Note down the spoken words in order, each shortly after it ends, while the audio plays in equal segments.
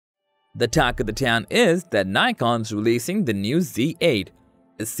The talk of the town is that Nikon's releasing the new Z8,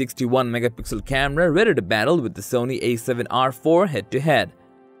 a 61 megapixel camera ready to battle with the Sony A7R IV head-to-head.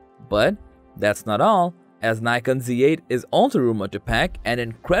 But that's not all, as Nikon Z8 is also rumored to pack an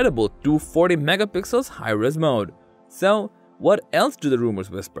incredible 240 megapixels high-res mode. So, what else do the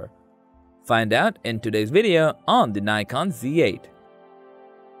rumors whisper? Find out in today's video on the Nikon Z8.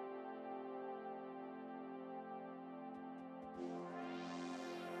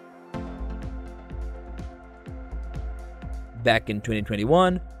 Back in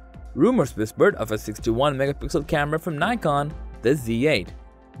 2021, rumors whispered of a 61 megapixel camera from Nikon, the Z8.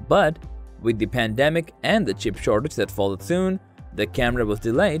 But with the pandemic and the chip shortage that followed soon, the camera was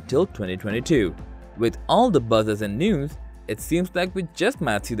delayed till 2022. With all the buzzes and news, it seems like we just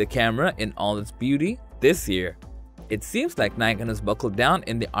might see the camera in all its beauty this year. It seems like Nikon has buckled down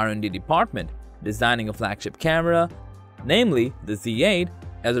in the R&D department, designing a flagship camera, namely the Z8,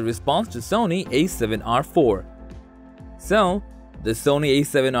 as a response to Sony A7R IV. So, the Sony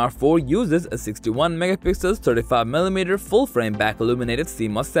A7R IV uses a 61 megapixels 35mm full-frame back-illuminated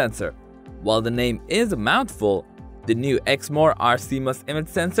CMOS sensor. While the name is a mouthful, the new Exmor R CMOS image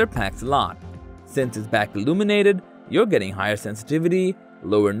sensor packs a lot. Since it's back-illuminated, you're getting higher sensitivity,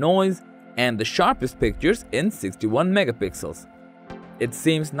 lower noise, and the sharpest pictures in 61 megapixels. It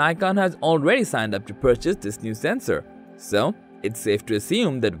seems Nikon has already signed up to purchase this new sensor, so it's safe to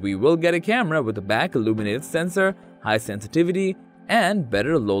assume that we will get a camera with a back-illuminated sensor, high sensitivity, and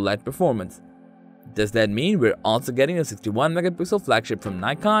better low-light performance. Does that mean we're also getting a 61 megapixel flagship from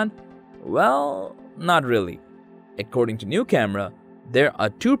Nikon? Well, not really. According to New Camera, there are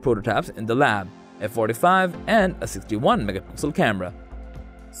two prototypes in the lab, a 45 and a 61 megapixel camera.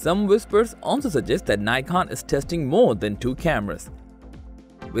 Some whispers also suggest that Nikon is testing more than two cameras.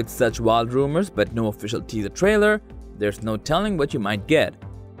 With such wild rumors but no official teaser trailer, there's no telling what you might get.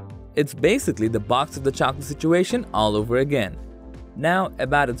 It's basically the box of the chocolate situation all over again. Now,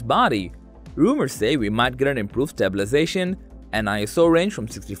 about its body, rumors say we might get an improved stabilization, an ISO range from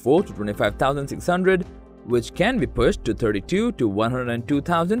 64 to 25,600, which can be pushed to 32 to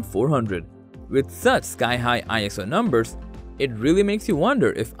 102,400. With such sky-high ISO numbers, it really makes you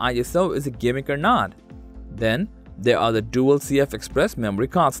wonder if ISO is a gimmick or not. Then, there are the dual CF Express memory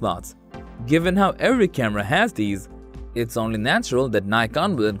card slots. Given how every camera has these, it's only natural that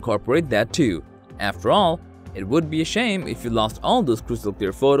Nikon will incorporate that too. After all, it would be a shame if you lost all those crystal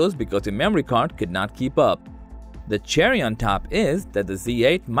clear photos because your memory card could not keep up. The cherry on top is that the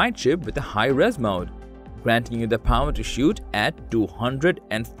Z8 might ship with a high-res mode, granting you the power to shoot at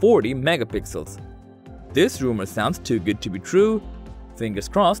 240 megapixels. This rumor sounds too good to be true, fingers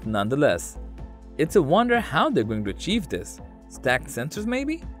crossed nonetheless. It's a wonder how they're going to achieve this. Stacked sensors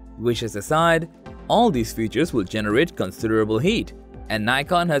maybe? Wishes aside, all these features will generate considerable heat, and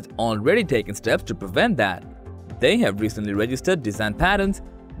Nikon has already taken steps to prevent that. They have recently registered design patents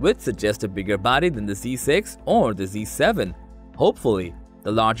which suggest a bigger body than the Z6 or the Z7. Hopefully,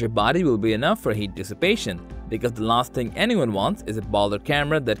 the larger body will be enough for heat dissipation, because the last thing anyone wants is a baller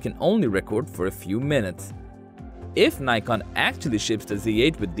camera that can only record for a few minutes. If Nikon actually ships the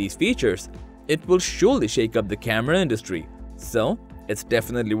Z8 with these features, it will surely shake up the camera industry. So, it's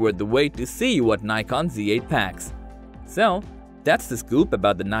definitely worth the wait to see what Nikon Z8 packs. So, that's the scoop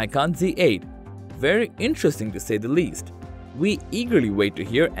about the Nikon Z8. Very interesting to say the least. We eagerly wait to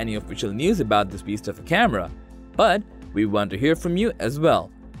hear any official news about this beast of a camera, but we want to hear from you as well.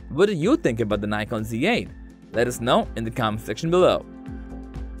 What do you think about the Nikon Z8? Let us know in the comment section below.